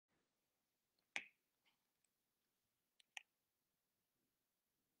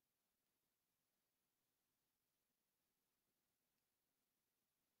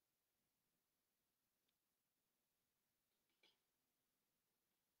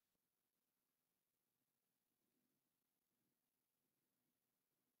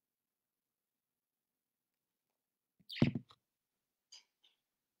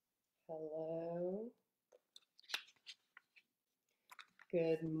Hello.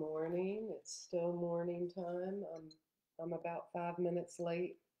 Good morning. It's still morning time. I'm about 5 minutes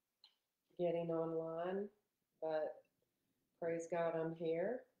late getting online, but praise God I'm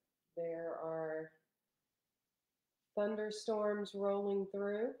here. There are thunderstorms rolling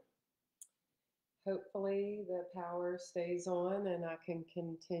through. Hopefully the power stays on and I can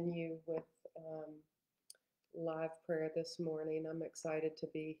continue with um, live prayer this morning. I'm excited to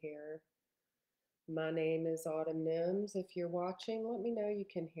be here. My name is Nims. If you're watching, let me know you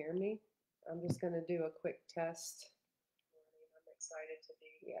can hear me. I'm just going to do a quick test. I'm excited to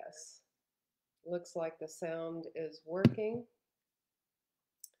be here. Yes. Looks like the sound is working.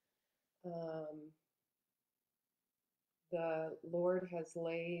 Um, the Lord has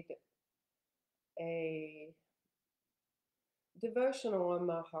laid a devotional on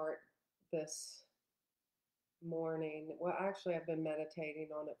my heart this morning. Well, actually, I've been meditating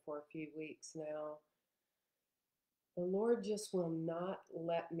on it for a few weeks now. The Lord just will not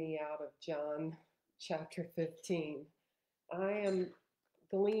let me out of John chapter 15. I am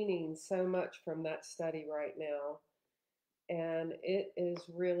gleaning so much from that study right now, and it is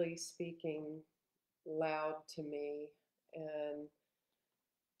really speaking loud to me. And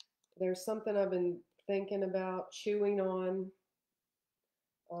there's something I've been thinking about, chewing on,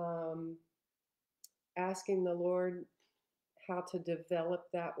 um, asking the Lord how to develop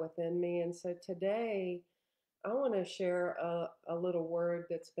that within me. And so today, I want to share a little word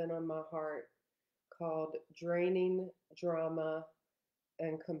that's been on my heart called draining drama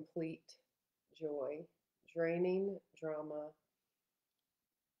and complete joy. Draining drama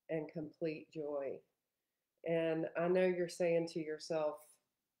and complete joy. And I know you're saying to yourself,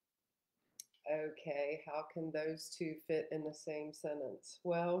 okay, how can those two fit in the same sentence?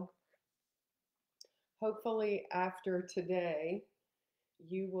 Well, hopefully after today,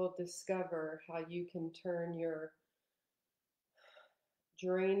 you will discover how you can turn your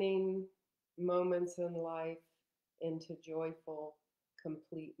draining moments in life into joyful,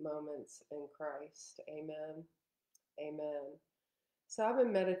 complete moments in Christ. Amen. Amen. So I've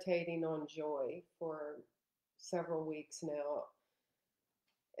been meditating on joy for several weeks now.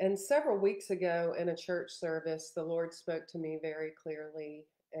 And several weeks ago in a church service, the Lord spoke to me very clearly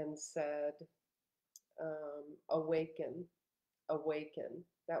and said, awaken, awaken.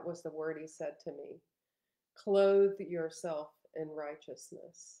 That was the word he said to me. Clothe yourself in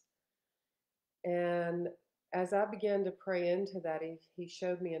righteousness. And as I began to pray into that, he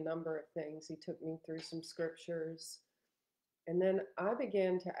showed me a number of things. He took me through some scriptures. And then I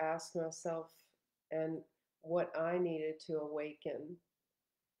began to ask myself and what I needed to awaken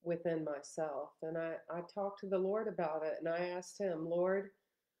within myself. And I talked to the Lord about it, and I asked him, Lord,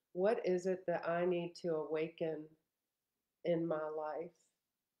 what is it that I need to awaken in my life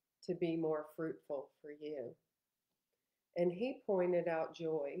to be more fruitful for you? And he pointed out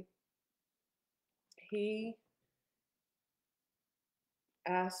joy. He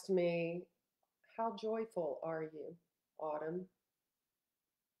asked me, how joyful are you, Autumn?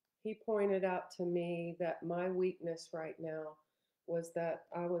 He pointed out to me that my weakness right now was that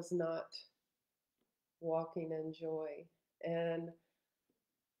I was not walking in joy. And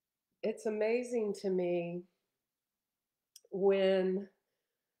it's amazing to me when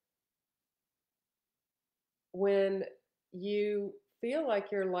you feel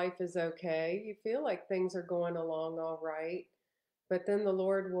like your life is okay, you feel like things are going along all right, but then the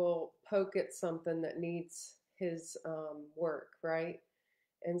Lord will poke at something that needs his work, right?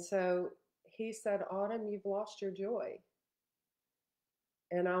 And so he said, Autumn, you've lost your joy,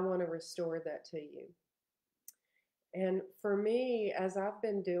 and I want to restore that to you. And for me, as I've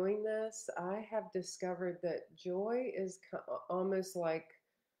been doing this, I have discovered that joy is almost like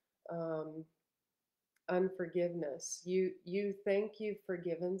um, unforgiveness. You think you've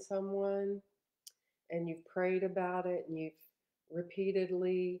forgiven someone, and you've prayed about it, and you've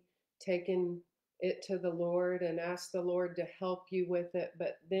repeatedly taken it to the Lord and asked the Lord to help you with it,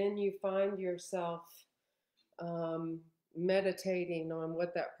 but then you find yourself um, meditating on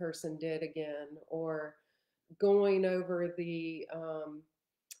what that person did again, or going over the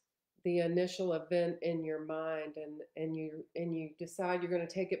initial event in your mind, and you decide you're going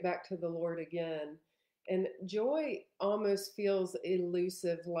to take it back to the Lord again. And joy almost feels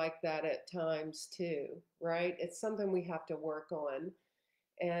elusive like that at times too, right? It's something we have to work on.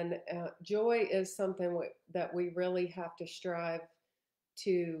 And joy is something that we really have to strive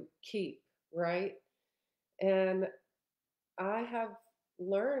to keep, right? And I have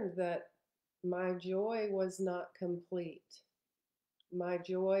learned that my joy was not complete. My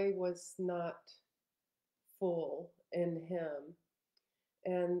joy was not full in Him.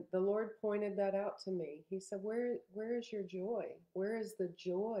 And the Lord pointed that out to me. He said, where is your joy? Where is the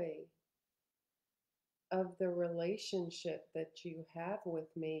joy of the relationship that you have with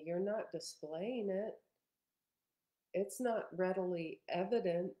me? You're not displaying it. It's not readily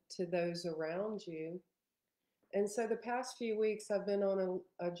evident to those around you. And so the past few weeks, I've been on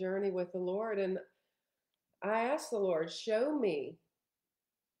a journey with the Lord, and I asked the Lord, show me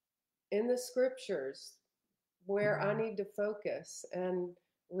in the scriptures where I need to focus and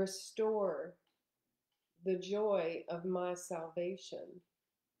restore the joy of my salvation.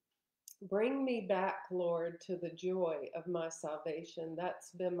 Bring me back, Lord, to the joy of my salvation.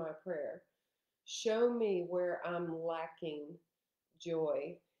 That's been my prayer. Show me where I'm lacking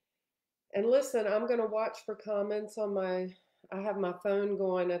joy. And listen, I'm going to watch for comments on I have my phone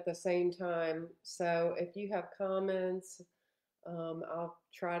going at the same time. So if you have comments, I'll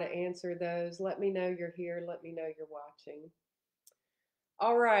try to answer those. Let me know you're here. Let me know you're watching.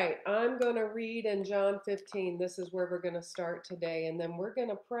 All right, I'm going to read in John 15. This is where we're going to start today, and then we're going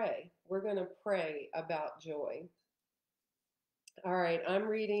to pray. We're going to pray about joy. All right, I'm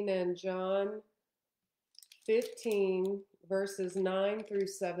reading in John 15, verses 9 through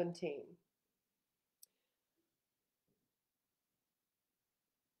 17.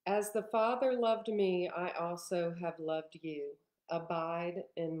 As the Father loved me, I also have loved you. Abide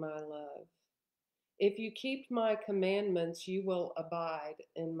in my love. If you keep my commandments, you will abide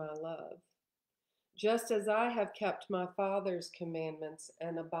in my love, just as I have kept my Father's commandments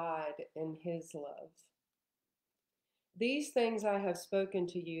and abide in his love. These things I have spoken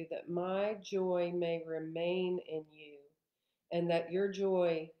to you, that my joy may remain in you, and that your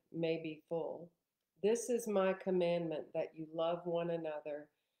joy may be full. This is my commandment, that you love one another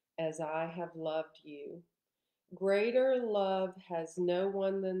as I have loved you. Greater love has no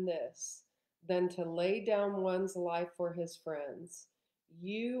one than this, than to lay down one's life for his friends.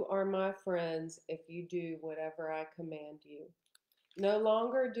 You are my friends if you do whatever I command you. No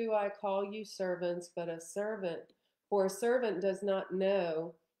longer do I call you servants, but a servant, for a servant does not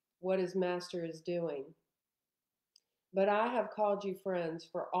know what his master is doing. But I have called you friends,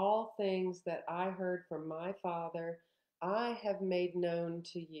 for all things that I heard from my Father, I have made known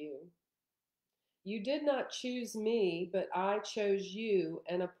to you. You did not choose me, but I chose you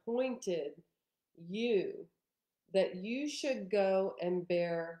and appointed you that you should go and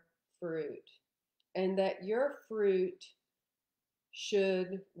bear fruit, and that your fruit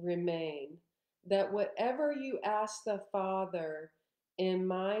should remain, that whatever you ask the Father in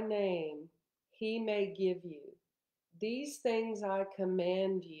my name, he may give you. These things I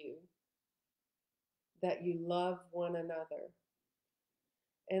command you, that you love one another.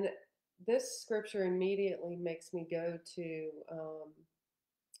 And this scripture immediately makes me go to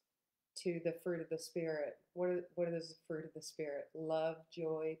the fruit of the Spirit. What is the fruit of the Spirit? Love,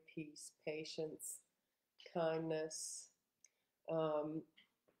 joy, peace, patience, kindness. Um,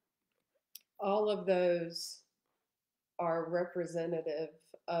 all of those are representative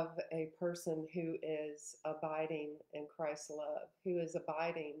of a person who is abiding in Christ's love, who is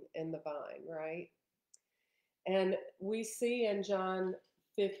abiding in the vine, right? And we see in John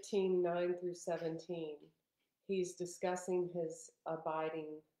 15, 9 through 17, he's discussing his abiding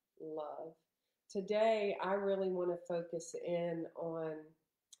love. Today, I really want to focus in on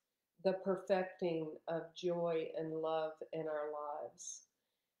the perfecting of joy and love in our lives.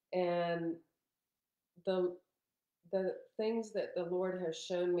 And the the things that the Lord has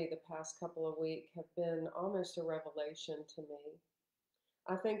shown me the past couple of weeks have been almost a revelation to me.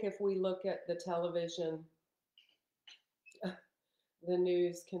 I think if we look at the television, the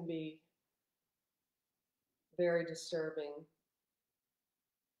news can be very disturbing,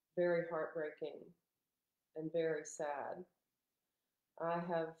 very heartbreaking, and very sad. I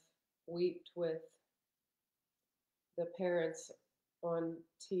have wept with the parents on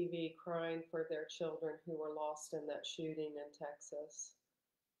TV crying for their children who were lost in that shooting in Texas.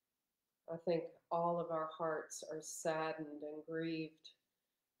 I think all of our hearts are saddened and grieved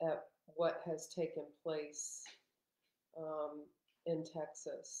at what has taken place in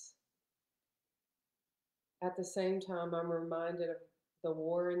Texas. At the same time, I'm reminded of the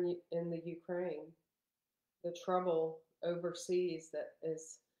war in the Ukraine, the trouble overseas that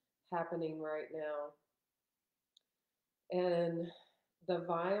is happening right now, and the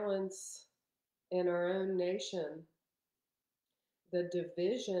violence in our own nation, the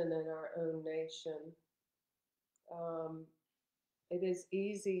division in our own nation. Um, it is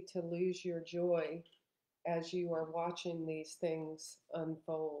easy to lose your joy as you are watching these things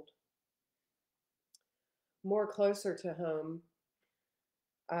unfold. More closer to home,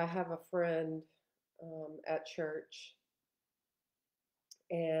 I have a friend at church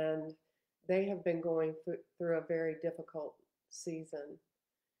and they have been going through a very difficult season,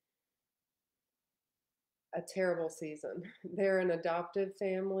 a terrible season. They're an adoptive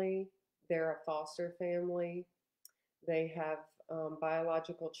family, they're a foster family, they have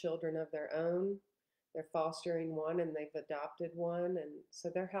biological children of their own. They're fostering one and they've adopted one, and so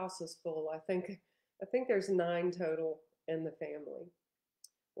their house is full. I think there's 9 total in the family.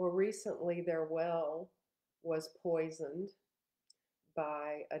 Well, recently their well was poisoned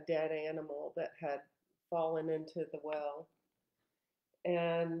by a dead animal that had fallen into the well.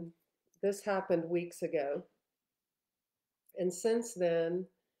 And this happened weeks ago. And since then,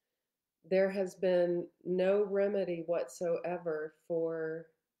 there has been no remedy whatsoever for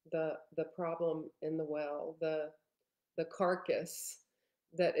the problem in the well, the carcass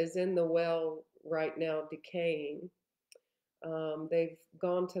that is in the well right now decaying. They've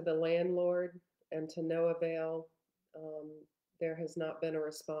gone to the landlord, and to no avail. Um, there has not been a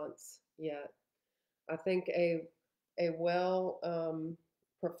response yet. I think a well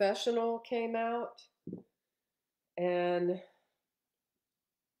professional came out, and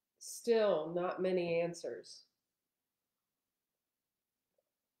still not many answers.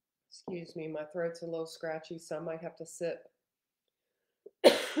 Excuse me, my throat's a little scratchy, so I might have to sip.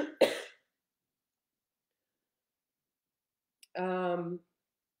 um,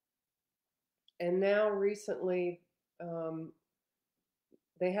 and now recently, um,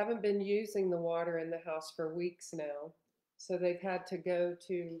 they haven't been using the water in the house for weeks now. So they've had to go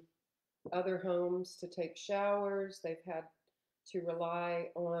to other homes to take showers. They've had to rely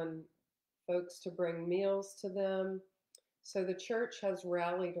on folks to bring meals to them. So the church has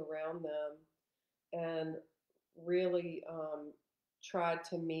rallied around them and really tried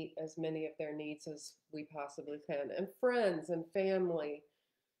to meet as many of their needs as we possibly can. And friends and family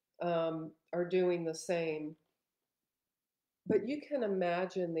are doing the same. But you can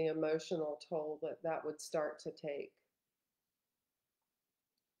imagine the emotional toll that that would start to take.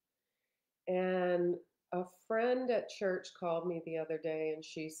 And a friend at church called me the other day and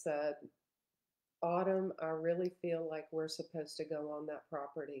she said, Autumn, I really feel like we're supposed to go on that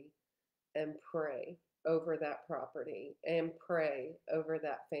property and pray over that property and pray over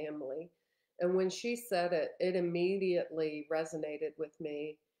that family. And when she said it, it immediately resonated with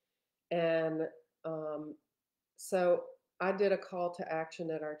me. And um, so I did a call to action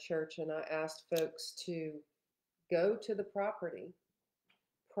at our church and I asked folks to go to the property,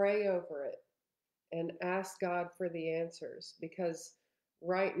 pray over it, and ask God for the answers, because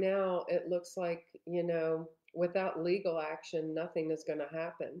right now it looks like, without legal action, nothing is going to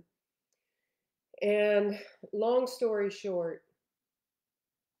happen. And long story short,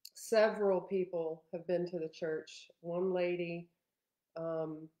 several people have been to the church. One lady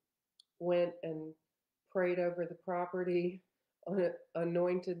um, went and prayed over the property,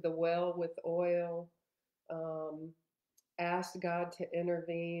 anointed the well with oil, um, asked God to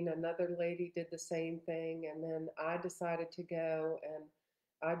intervene. Another lady did the same thing. And then I decided to go, and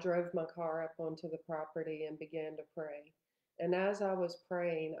I drove my car up onto the property and began to pray. And as I was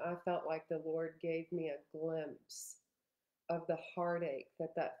praying, I felt like the Lord gave me a glimpse of the heartache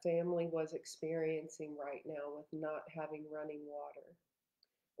that that family was experiencing right now with not having running water.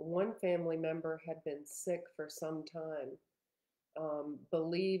 One family member had been sick for some time,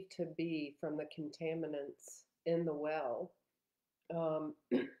 believed to be from the contaminants in the well. Um,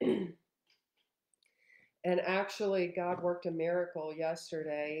 and actually, God worked a miracle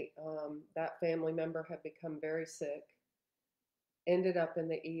yesterday. That family member had become very sick, ended up in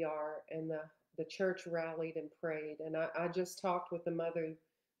the ER, and the church rallied and prayed. And I just talked with the mother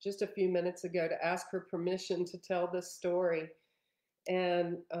just a few minutes ago to ask her permission to tell this story.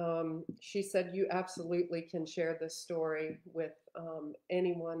 And she said, You absolutely can share this story with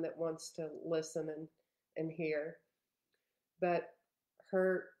anyone that wants to listen and hear. But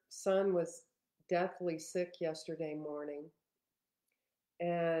her son was deathly sick yesterday morning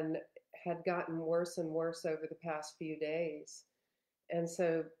and had gotten worse and worse over the past few days. And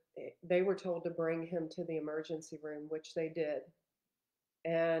so they were told to bring him to the emergency room, which they did.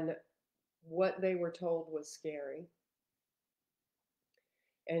 And what they were told was scary.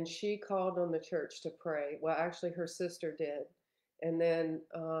 And she called on the church to pray. Well, actually, her sister did. And then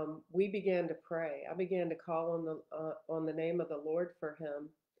we began to pray. I began to call on the name of the Lord for him.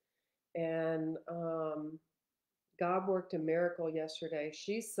 And God worked a miracle yesterday.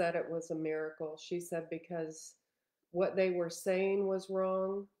 She said it was a miracle. She said because what they were saying was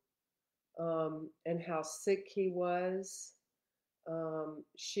wrong, and how sick he was.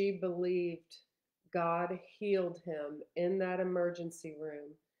 She believed God healed him in that emergency room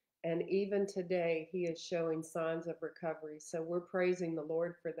And even today, he is showing signs of recovery. So we're praising the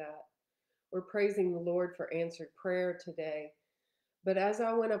Lord for that. We're praising the Lord for answered prayer today. But as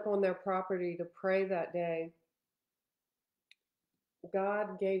I went up on their property to pray that day,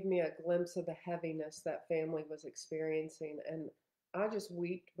 God gave me a glimpse of the heaviness that family was experiencing. And I just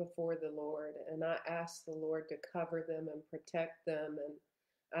wept before the Lord. And I asked the Lord to cover them and protect them. And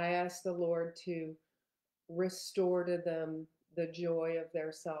I asked the Lord to restore to them the joy of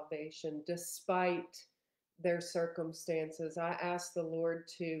their salvation despite their circumstances. I ask the Lord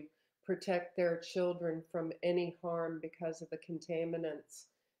to protect their children from any harm because of the contaminants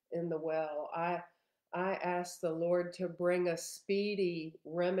in the well. I ask the Lord to bring a speedy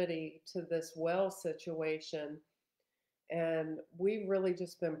remedy to this well situation. And we've really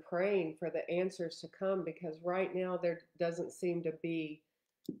just been praying for the answers to come because right now there doesn't seem to be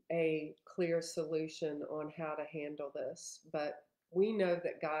a clear solution on how to handle this, but we know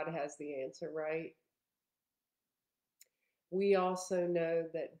that God has the answer, right? We also know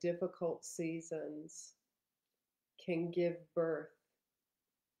that difficult seasons can give birth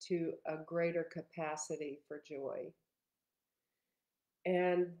to a greater capacity for joy.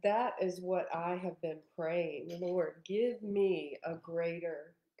 And that is what I have been praying. Lord, give me a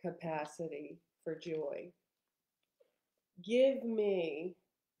greater capacity for joy. Give me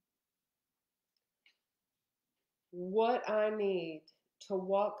what I need to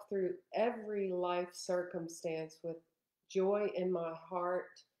walk through every life circumstance with joy in my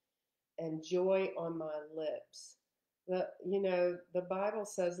heart and joy on my lips. The Bible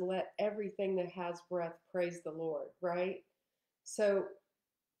says, let everything that has breath praise the Lord, right? So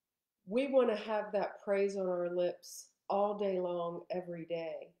we want to have that praise on our lips all day long, every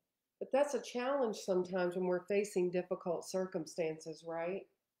day. But that's a challenge sometimes when we're facing difficult circumstances, right?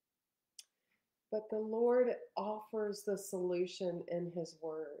 But the Lord offers the solution in His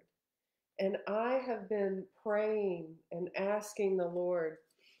Word. And I have been praying and asking the Lord,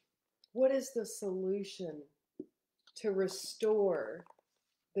 what is the solution to restore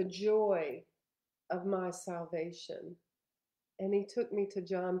the joy of my salvation? And He took me to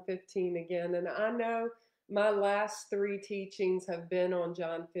John 15 again. And I know my last three teachings have been on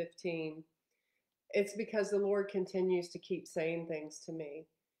John 15. It's because the Lord continues to keep saying things to me.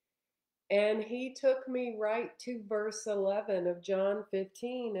 And He took me right to verse 11 of John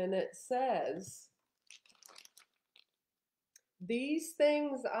 15, and it says, "These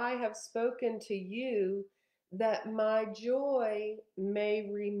things I have spoken to you, that my joy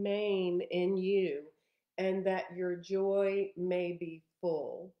may remain in you, and that your joy may be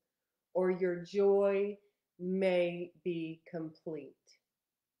full," or your joy may be complete.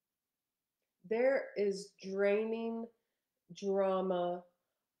 There is draining drama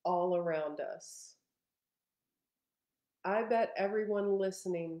all around us. I bet everyone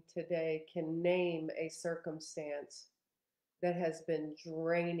listening today can name a circumstance that has been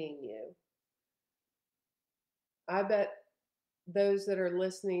draining you. I bet those that are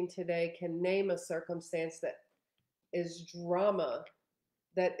listening today can name a circumstance that is drama,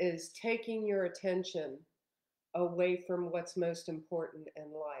 that is taking your attention away from what's most important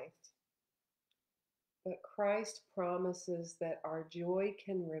in life. But Christ promises that our joy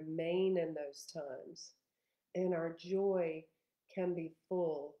can remain in those times, and our joy can be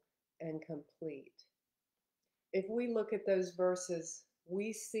full and complete. If we look at those verses,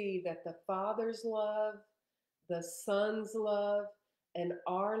 we see that the Father's love, the Son's love, and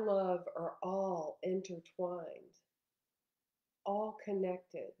our love are all intertwined, all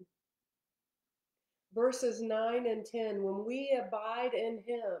connected. Verses 9 and 10, when we abide in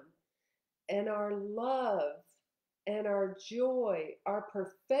Him and our love and our joy are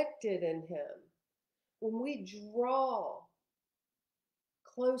perfected in Him, when we draw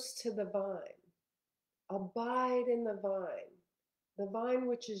close to the vine, abide in the vine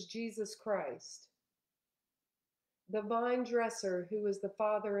which is Jesus Christ, the vine dresser who is the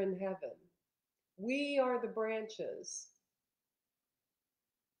Father in heaven. We are the branches.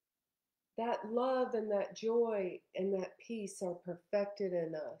 That love and that joy and that peace are perfected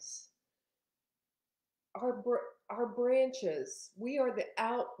in us. Our branches, we are the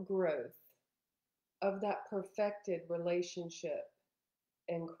outgrowth of that perfected relationship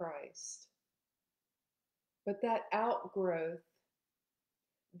in Christ. But that outgrowth,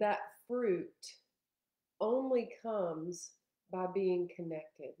 that fruit, only comes by being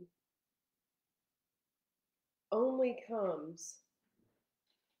connected, only comes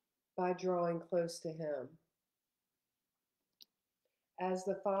by drawing close to Him. As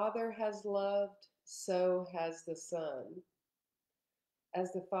the Father has loved, so has the Son.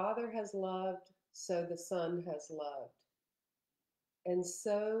 As the Father has loved, so the Son has loved. And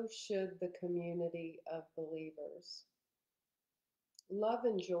so should the community of believers. Love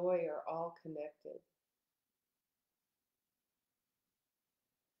and joy are all connected.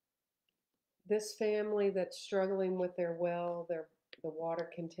 This family that's struggling with their well, the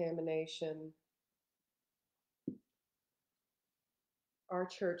water contamination, our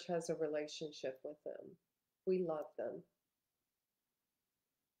church has a relationship with them. We love them.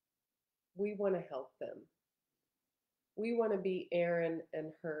 We want to help them. We want to be Aaron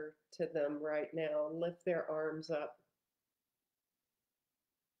and her to them right now, lift their arms up,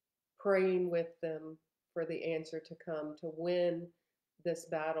 praying with them for the answer to come, to win this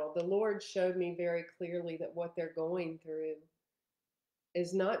battle. The Lord showed me very clearly that what they're going through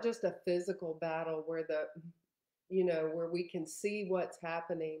is not just a physical battle where where we can see what's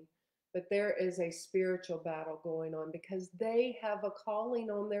happening, but there is a spiritual battle going on because they have a calling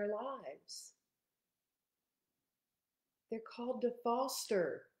on their lives. They're called to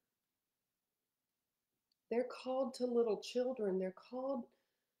foster. They're called to little children. They're called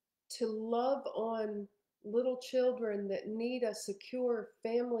to love on little children that need a secure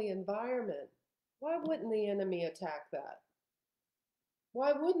family environment. Why wouldn't the enemy attack that?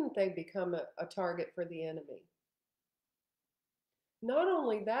 Why wouldn't they become a target for the enemy? Not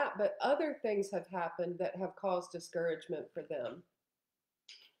only that, but other things have happened that have caused discouragement for them.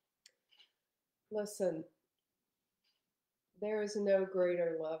 Listen, there is no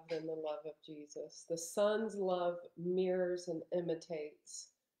greater love than the love of Jesus. The Son's love mirrors and imitates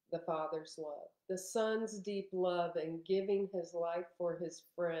the Father's love. The Son's deep love in giving his life for his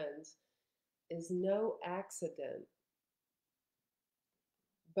friends is no accident,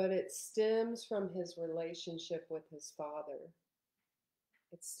 but it stems from his relationship with his Father.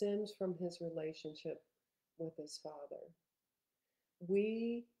 It stems from his relationship with his Father.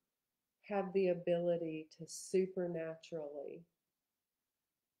 We have the ability to supernaturally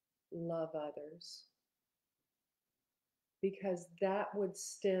love others because that would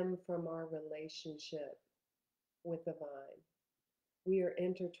stem from our relationship with the vine. We are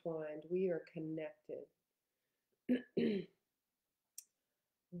intertwined, we are connected.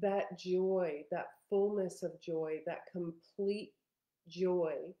 That joy, that fullness of joy, that complete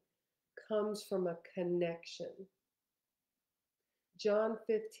joy comes from a connection. John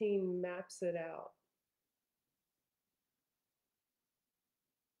 15 maps it out.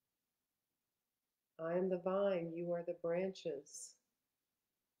 I am the vine, you are the branches.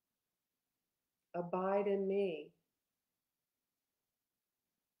 Abide in me.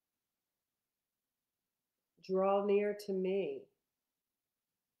 Draw near to me.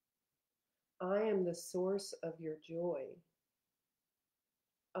 I am the source of your joy.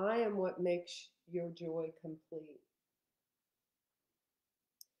 I am what makes your joy complete.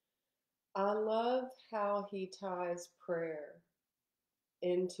 I love how he ties prayer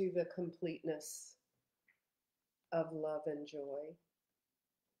into the completeness of love and joy.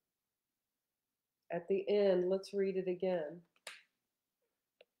 At the end, let's read it again.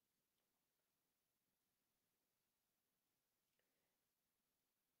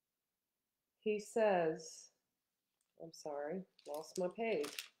 He says, I'm sorry, lost my page.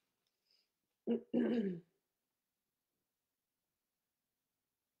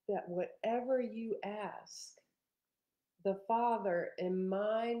 That whatever you ask the Father in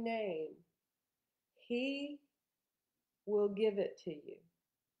my name, he will give it to you.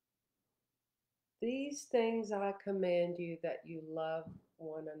 These things I command you, that you love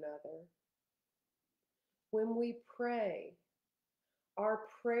one another. When we pray, our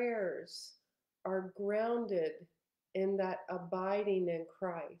prayers are grounded in that abiding in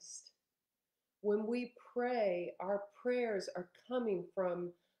Christ. When we pray, our prayers are coming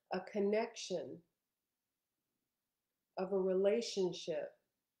from a connection of a relationship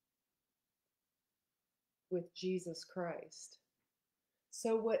with Jesus Christ.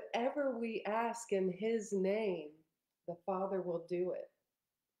 So whatever we ask in his name, the Father will do it.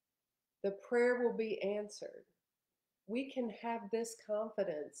 The prayer will be answered. We can have this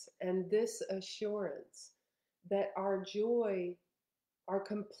confidence and this assurance that our joy, our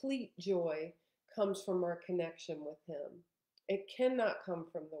complete joy, comes from our connection with him. It cannot come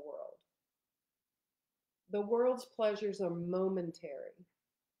from the world. The world's pleasures are momentary.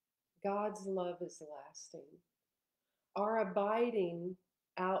 God's love is lasting. Our abiding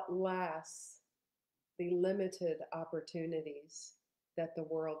outlasts the limited opportunities that the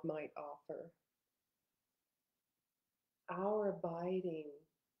world might offer. Our abiding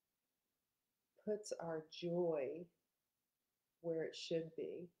puts our joy where it should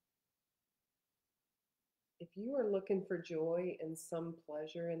be. If you are looking for joy in some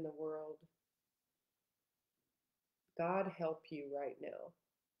pleasure in the world, God help you right now,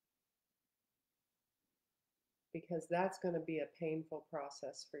 because that's going to be a painful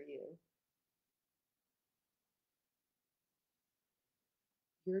process for you.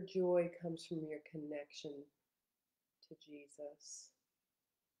 Your joy comes from your connection to Jesus,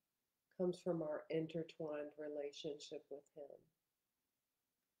 comes from our intertwined relationship with Him.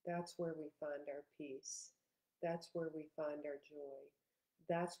 That's where we find our peace. That's where we find our joy.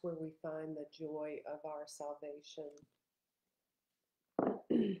 That's where we find the joy of our salvation.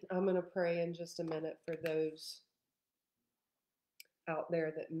 I'm going to pray in just a minute for those out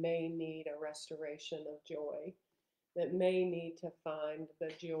there that may need a restoration of joy, that may need to find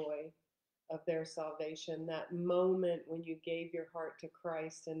the joy of their salvation. That moment when you gave your heart to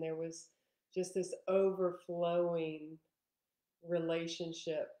Christ and there was just this overflowing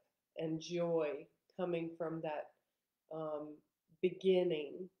relationship and joy coming from that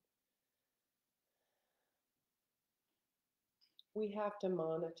beginning. We have to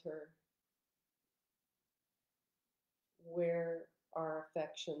monitor where our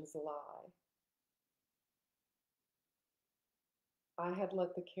affections lie. I had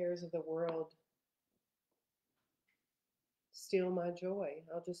let the cares of the world steal my joy.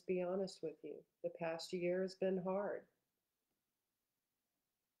 I'll just be honest with you. The past year has been hard.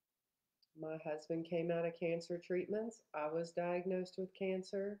 My husband came out of cancer treatments. I was diagnosed with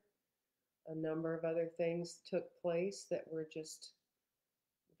cancer. A number of other things took place that were just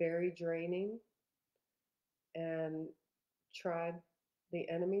very draining, and the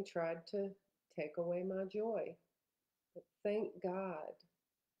enemy tried to take away my joy. But thank God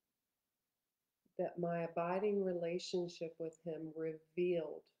that my abiding relationship with Him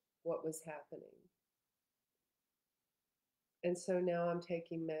revealed what was happening. And so now I'm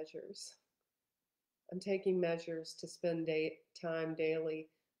taking measures. I'm taking measures to spend time daily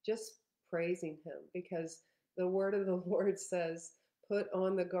just praising Him, because the word of the Lord says, put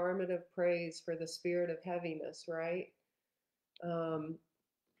on the garment of praise for the spirit of heaviness, right? The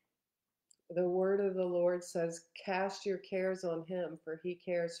word of the Lord says, cast your cares on Him, for He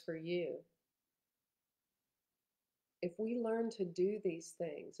cares for you. If we learn to do these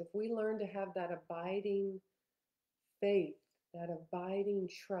things, if we learn to have that abiding faith, that abiding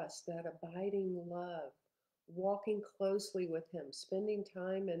trust, that abiding love, walking closely with Him, spending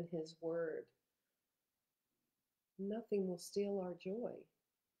time in His Word, nothing will steal our joy.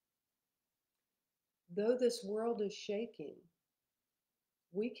 Though this world is shaking,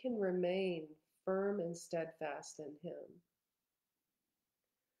 we can remain firm and steadfast in Him.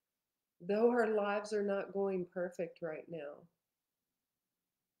 Though our lives are not going perfect right now,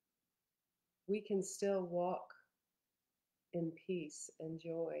 we can still walk in peace and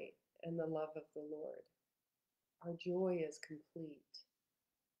joy and the love of the Lord. Our joy is complete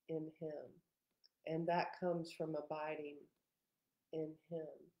in Him, and that comes from abiding in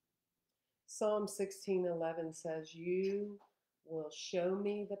Him. Psalm 16:11 says, you will show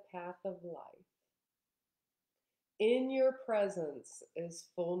me the path of life. In your presence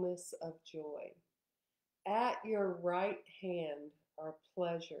is fullness of joy. At your right hand are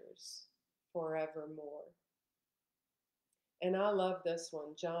pleasures forevermore. And I love this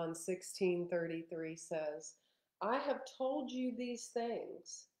one. John 16:33 says, I have told you these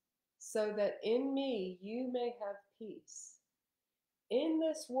things so that in me you may have peace. In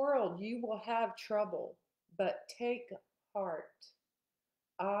this world you will have trouble, but take heart.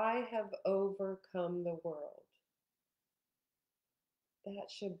 I have overcome the world.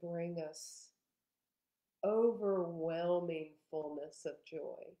 That should bring us overwhelming fullness of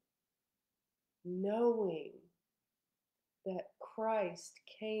joy, knowing that Christ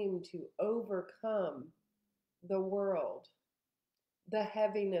came to overcome the world, the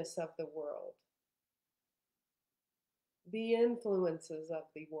heaviness of the world, the influences of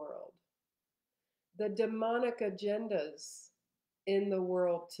the world, the demonic agendas in the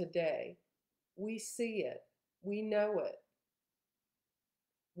world today. We see it. We know it.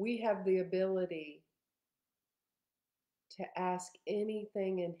 We have the ability to ask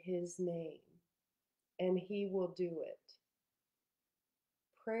anything in His name, and He will do it.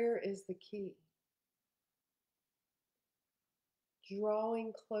 Prayer is the key.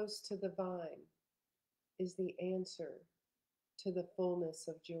 Drawing close to the vine is the answer to the fullness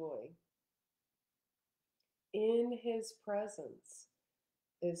of joy. In His presence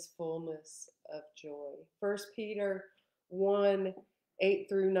is fullness of joy. 1 Peter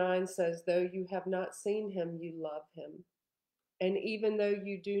 1:8-9 says, though you have not seen Him, you love Him. And even though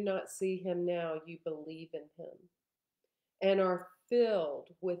you do not see Him now, you believe in Him and are filled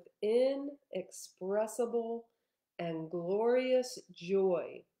with inexpressible and glorious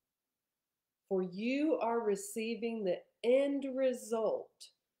joy, For you are receiving the end result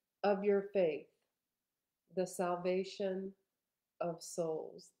of your faith, the salvation of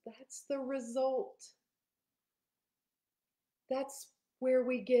souls. That's the result. That's where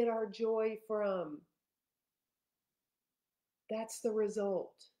we get our joy from. That's the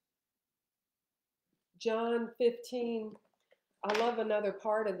result. John 15, I love another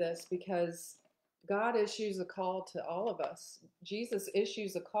part of this because God issues a call to all of us. Jesus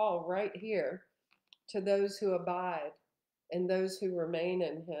issues a call right here to those who abide and those who remain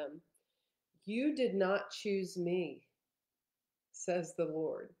in him. You did not choose me, says the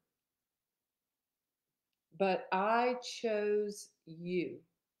Lord, but I chose you.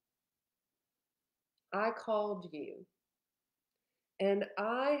 I called you, and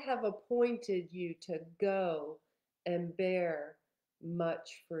I have appointed you to go and bear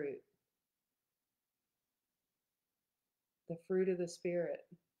much fruit. The fruit of the Spirit,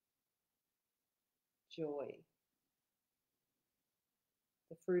 joy.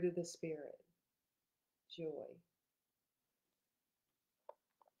 The fruit of the Spirit, joy.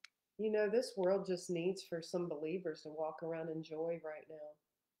 You know, this world just needs for some believers to walk around in joy right now.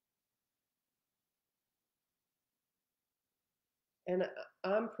 And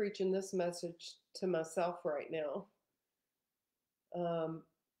I'm preaching this message to myself right now.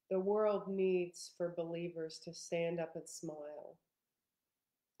 The world needs for believers to stand up and smile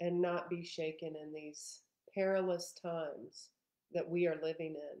and not be shaken in these perilous times that we are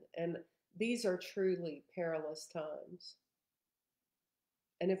living in. And these are truly perilous times.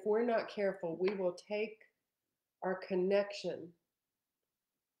 And if we're not careful, we will take our connection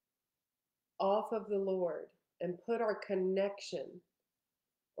off of the Lord and put our connection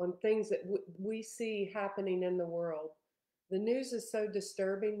on things that we see happening in the world. The news is so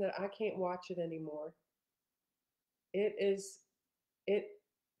disturbing that I can't watch it anymore. It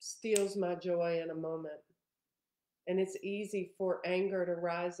steals my joy in a moment. And it's easy for anger to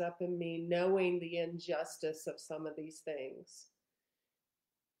rise up in me, knowing the injustice of some of these things.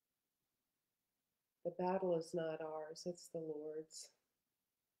 The battle is not ours, it's the Lord's.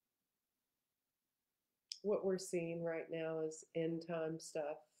 What we're seeing right now is end time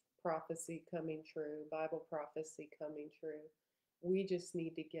stuff, prophecy coming true, Bible prophecy coming true. We just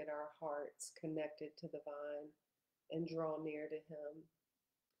need to get our hearts connected to the vine and draw near to him.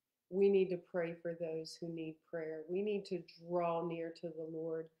 We need to pray for those who need prayer. We need to draw near to the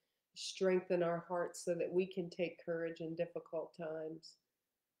Lord, strengthen our hearts so that we can take courage in difficult times.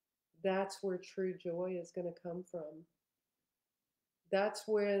 That's where true joy is going to come from. That's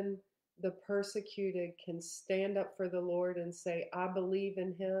when the persecuted can stand up for the Lord and say, I believe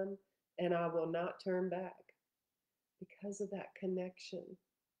in him and I will not turn back, because of that connection.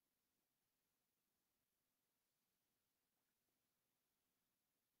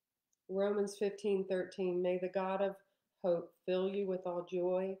 Romans 15:13, may the God of hope fill you with all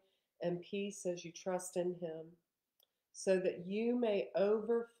joy and peace as you trust in him, so that you may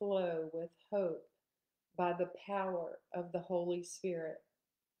overflow with hope by the power of the Holy Spirit.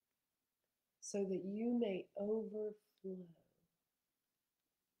 So that you may overflow.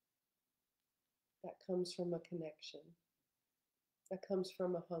 That comes from a connection. That comes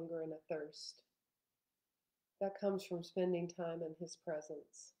from a hunger and a thirst. That comes from spending time in his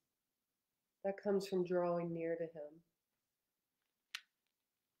presence. That comes from drawing near to him.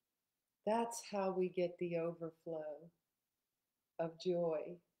 That's how we get the overflow of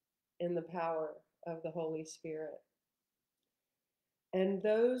joy in the power of the Holy Spirit. And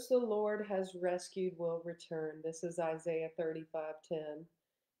those the Lord has rescued will return. This is Isaiah 35:10.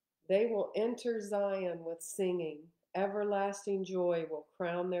 They will enter Zion with singing. Everlasting joy will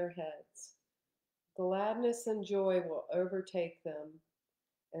crown their heads. Gladness and joy will overtake them,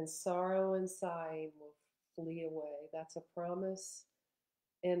 and sorrow and sighing will flee away. That's a promise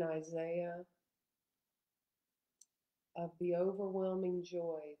in Isaiah of the overwhelming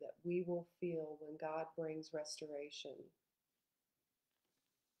joy that we will feel when God brings restoration.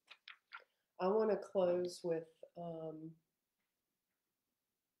 I want to close with a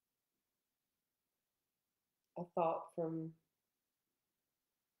thought from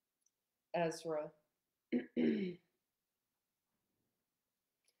Ezra.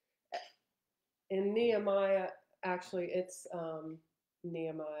 In Nehemiah, actually, it's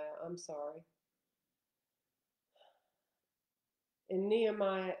Nehemiah, I'm sorry. In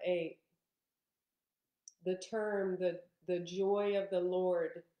Nehemiah 8, the term, the joy of the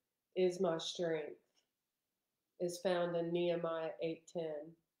Lord is my strength, is found in Nehemiah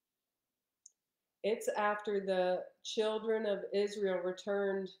 8:10. It's after the children of Israel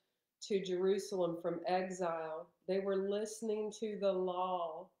returned to Jerusalem from exile. They were listening to the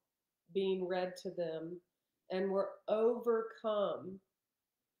law being read to them, and were overcome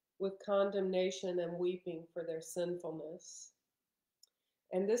with condemnation and weeping for their sinfulness.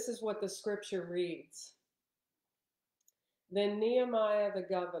 And this is what the scripture reads. Then Nehemiah the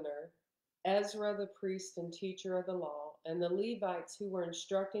governor, Ezra the priest and teacher of the law, and the Levites who were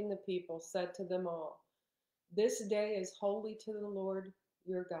instructing the people said to them all, "This day is holy to the Lord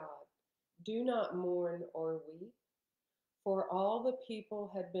your God. Do not mourn or weep." For all the people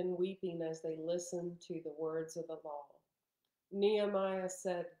had been weeping as they listened to the words of the law. Nehemiah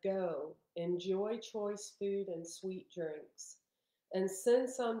said, "Go, enjoy choice food and sweet drinks, and send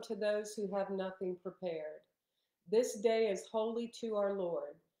some to those who have nothing prepared. This day is holy to our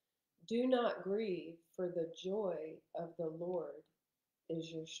Lord. Do not grieve, for the joy of the Lord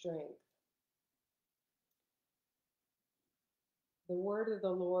is your strength." The word of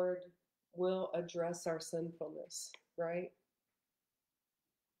the Lord will address our sinfulness, right?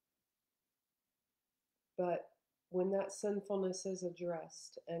 But when that sinfulness is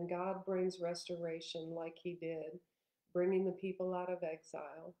addressed and God brings restoration like he did, bringing the people out of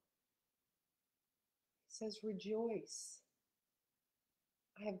exile, he says, "Rejoice.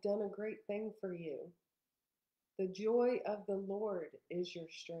 I have done a great thing for you. The joy of the Lord is your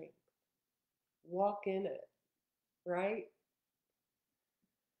strength. Walk in it," right?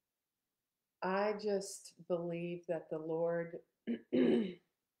 I just believe that the Lord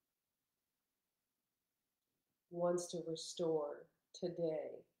wants to restore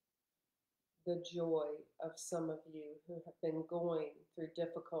today the joy of some of you who have been going through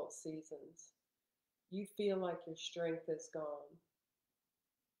difficult seasons. You feel like your strength is gone.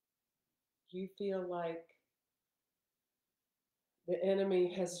 You feel like the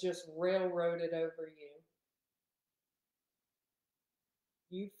enemy has just railroaded over you.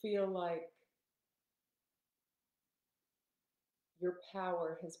 You feel like your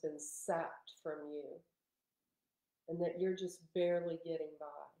power has been sapped from you and that you're just barely getting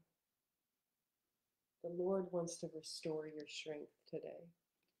by. The Lord wants to restore your strength today.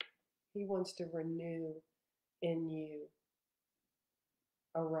 He wants to renew in you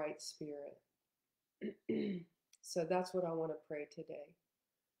a right spirit. So that's what I want to pray today,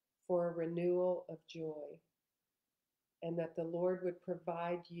 for a renewal of joy, and that the Lord would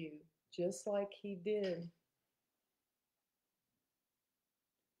provide you just like he did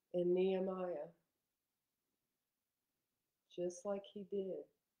in Nehemiah, just like he did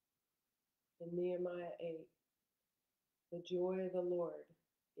in Nehemiah 8. The joy of the Lord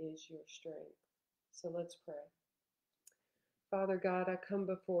is your strength. So let's pray. Father God, I come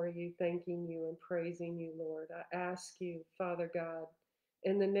before you thanking you and praising you, Lord. I ask you, Father God,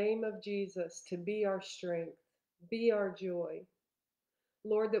 in the name of Jesus, to be our strength, be our joy.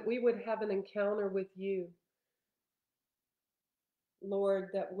 Lord, that we would have an encounter with you,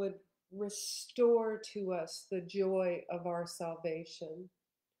 Lord, that would restore to us the joy of our salvation.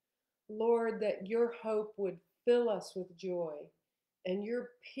 Lord, that your hope would fill us with joy and your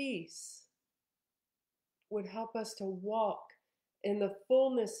peace would help us to walk in the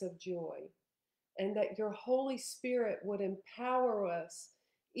fullness of joy, and that your Holy Spirit would empower us,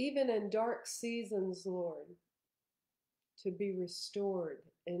 even in dark seasons, Lord, to be restored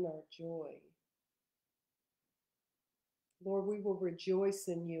in our joy. Lord, we will rejoice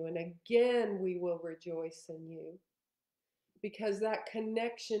in you, and again we will rejoice in you, because that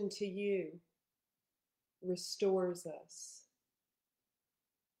connection to you restores us,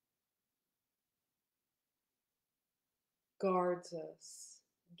 guards us,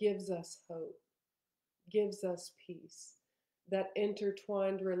 gives us hope, gives us peace. That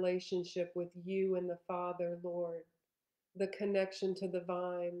intertwined relationship with you and the Father, Lord, the connection to the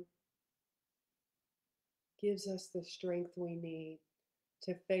vine, gives us the strength we need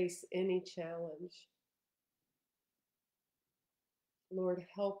to face any challenge. Lord,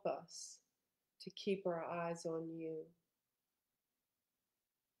 help us to keep our eyes on you.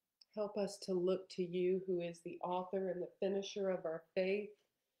 Help us to look to you, who is the author and the finisher of our faith.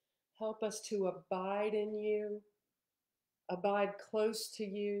 Help us to abide in you, abide close to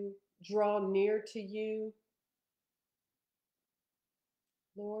you, draw near to you,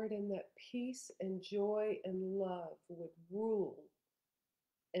 Lord, and that peace and joy and love would rule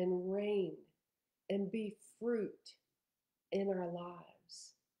and reign and be fruit in our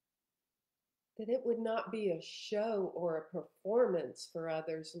lives. That it would not be a show or a performance for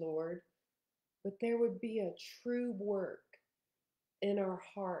others, Lord, but there would be a true work in our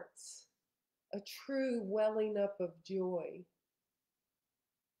hearts, a true welling up of joy.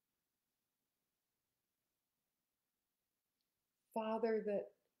 Father, that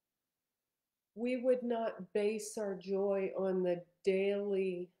we would not base our joy on the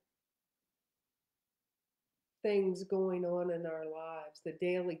daily things going on in our lives, the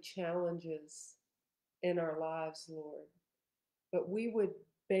daily challenges in our lives, Lord, but we would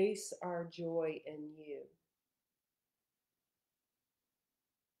base our joy in you.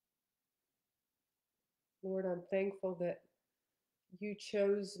 Lord, I'm thankful that you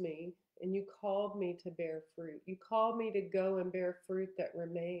chose me and you called me to bear fruit. You called me to go and bear fruit that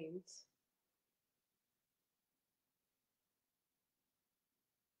remains.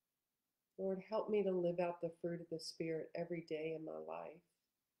 Lord, help me to live out the fruit of the Spirit every day in my life.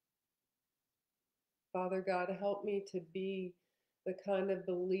 Father God, help me to be the kind of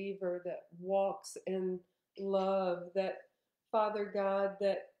believer that walks in love, that, Father God,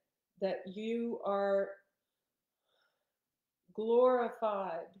 that you are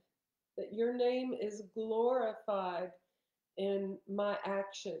glorified, that your name is glorified in my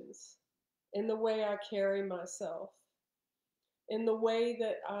actions, in the way I carry myself, in the way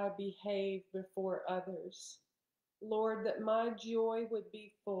that I behave before others. Lord, that my joy would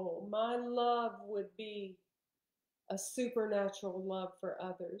be full, my love would be a supernatural love for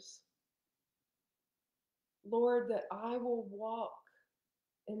others. Lord, that I will walk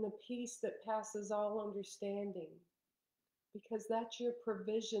in the peace that passes all understanding, because that's your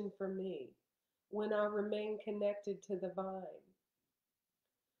provision for me when I remain connected to the vine.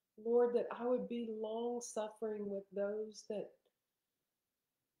 Lord, that I would be long suffering with those that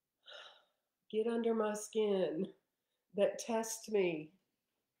get under my skin, that test me,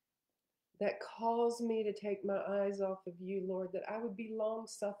 that cause me to take my eyes off of you, Lord, that I would be long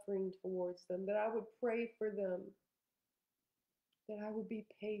suffering towards them, that I would pray for them, that I would be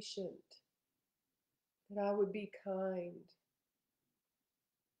patient, that I would be kind.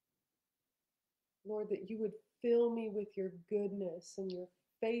 Lord, that you would fill me with your goodness and your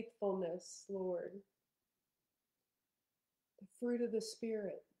faithfulness, Lord, the fruit of the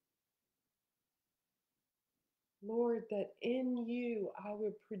Spirit. Lord, that in you I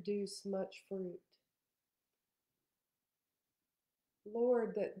would produce much fruit.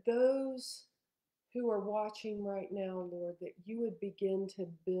 Lord, that those who are watching right now, Lord, that you would begin to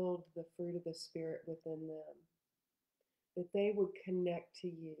build the fruit of the Spirit within them, that they would connect to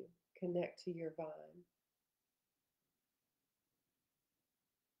you, connect to your vine,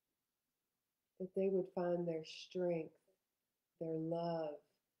 that they would find their strength, their love,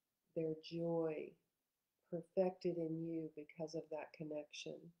 their joy perfected in you because of that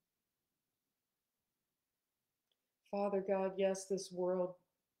connection. Father God, yes, this world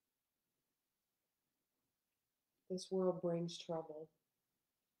brings trouble,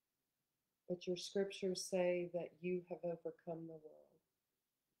 but your scriptures say that you have overcome the world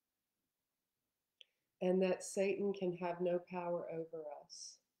and that Satan can have no power over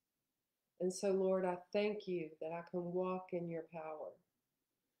us. And so, Lord, I thank you that I can walk in your power,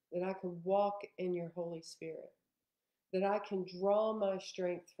 that I can walk in your Holy Spirit, that I can draw my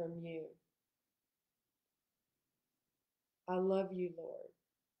strength from you. I love you, Lord.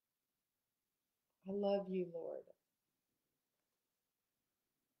 I love you, Lord.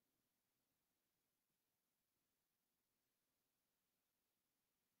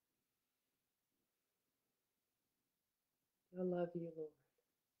 I love you, Lord.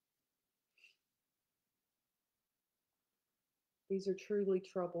 These are truly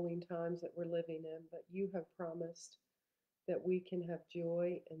troubling times that we're living in, but you have promised that we can have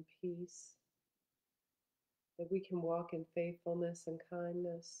joy and peace, that we can walk in faithfulness and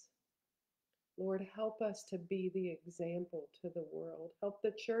kindness. Lord, help us to be the example to the world. Help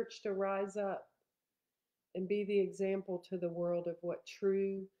the church to rise up and be the example to the world of what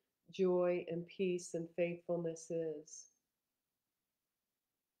true joy and peace and faithfulness is.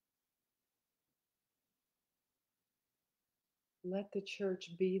 Let the church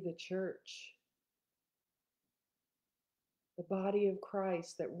be the church, the body of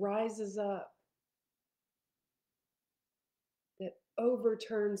Christ that rises up, that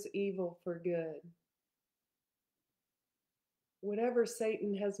overturns evil for good. Whatever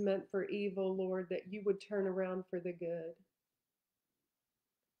Satan has meant for evil, Lord, that you would turn around for the good.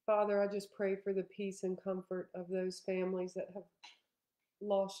 Father, I just pray for the peace and comfort of those families that have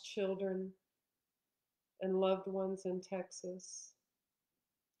lost children and loved ones in Texas.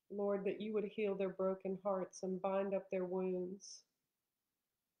 Lord, that you would heal their broken hearts and bind up their wounds.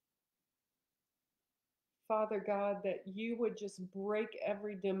 Father God, that you would just break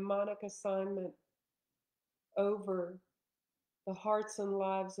every demonic assignment over the hearts and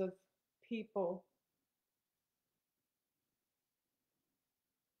lives of people.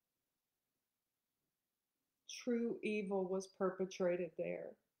 True evil was perpetrated there.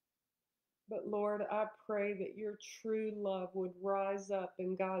 But Lord, I pray that your true love would rise up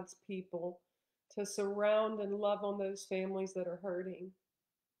in God's people to surround and love on those families that are hurting.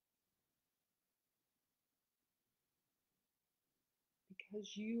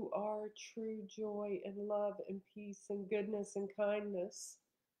 Because you are true joy and love and peace and goodness and kindness.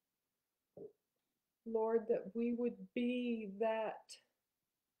 Lord, that we would be that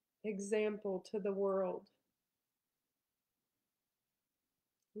example to the world.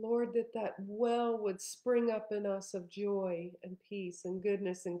 Lord, that that well would spring up in us of joy and peace and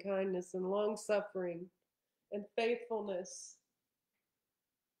goodness and kindness and long suffering and faithfulness.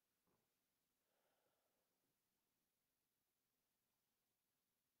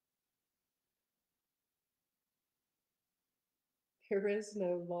 There is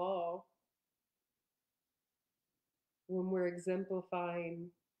no law when we're exemplifying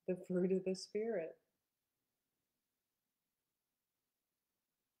the fruit of the Spirit.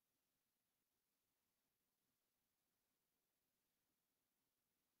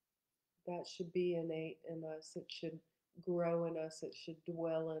 That should be innate in us. It should grow in us. It should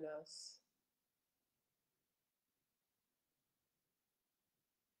dwell in us.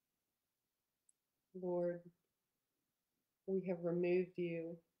 Lord, we have removed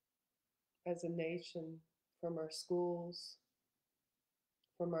you as a nation from our schools,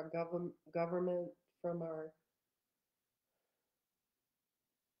 from our government, from our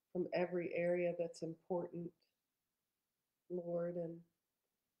from every area that's important, Lord, and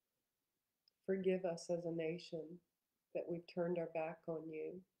forgive us as a nation that we've turned our back on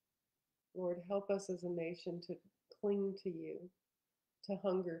you. Lord, help us as a nation to cling to you, to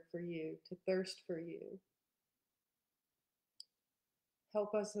hunger for you, to thirst for you.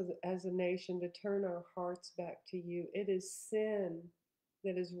 Help us as a nation to turn our hearts back to you. It is sin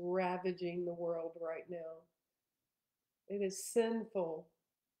that is ravaging the world right now. It is sinful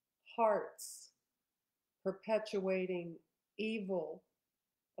hearts perpetuating evil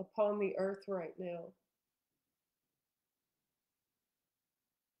upon the earth right now.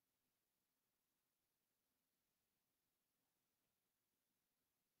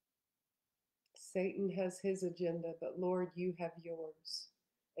 Satan has his agenda, but Lord, you have yours.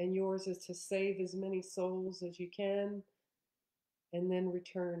 And yours is to save as many souls as you can and then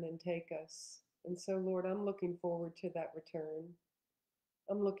return and take us. And so, Lord, I'm looking forward to that return.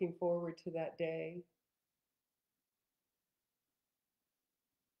 I'm looking forward to that day.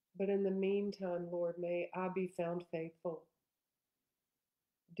 But in the meantime, Lord, may I be found faithful,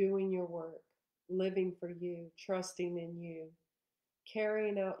 doing your work, living for you, trusting in you,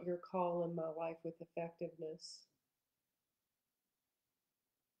 carrying out your call in my life with effectiveness.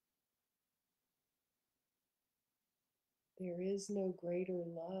 There is no greater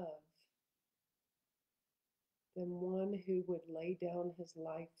love than one who would lay down his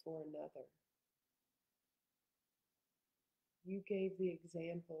life for another. You gave the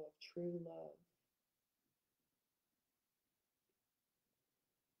example of true love.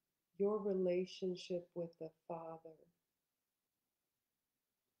 Your relationship with the Father,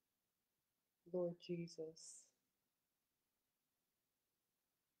 Lord Jesus,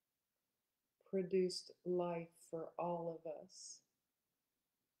 produced life for all of us.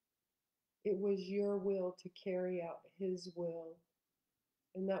 It was your will to carry out his will,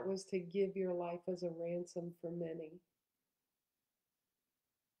 and that was to give your life as a ransom for many.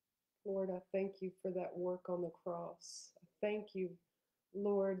 Lord, I thank you for that work on the cross. I thank you,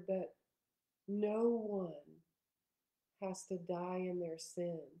 Lord, that no one has to die in their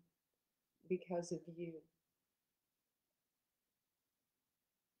sin because of you.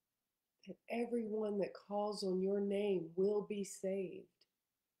 That everyone that calls on your name will be saved.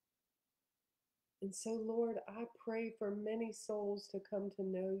 And so, Lord, I pray for many souls to come to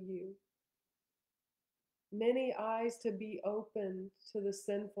know you, many eyes to be opened to the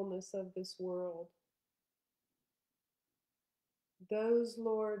sinfulness of this world. Those,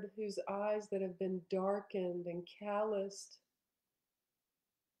 Lord, whose eyes that have been darkened and calloused,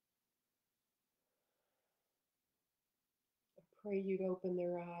 I pray you'd open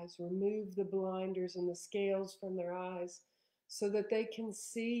their eyes, remove the blinders and the scales from their eyes so that they can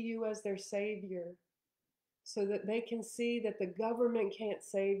see you as their Savior, so that they can see that the government can't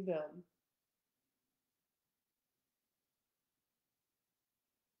save them.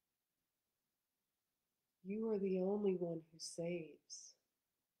 You are the only one who saves.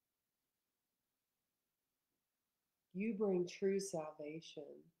 You bring true salvation.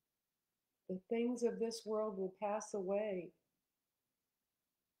 The things of this world will pass away,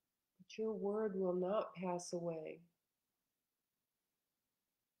 but your word will not pass away.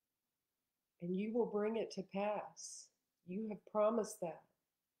 And you will bring it to pass. You have promised that.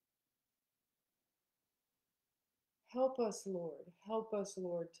 Help us, Lord. Help us,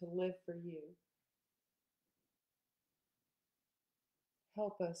 Lord, to live for you.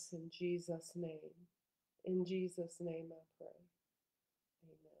 Help us in Jesus' name. In Jesus' name I pray.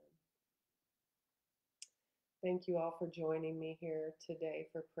 Amen. Thank you all for joining me here today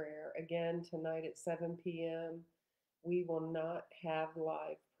for prayer. Again, tonight at 7 p.m., we will not have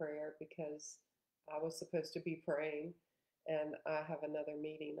live prayer because I was supposed to be praying and I have another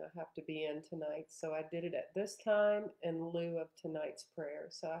meeting I have to be in tonight. So I did it at this time in lieu of tonight's prayer.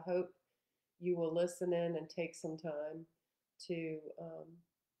 So I hope you will listen in and take some time to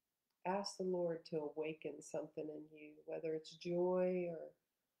ask the Lord to awaken something in you, whether it's joy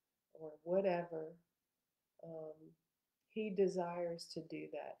or whatever. Um, he desires to do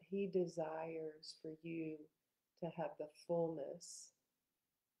that. He desires for you to have the fullness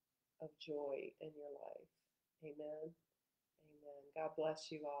of joy in your life. Amen. Amen. God bless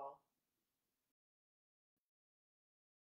you all.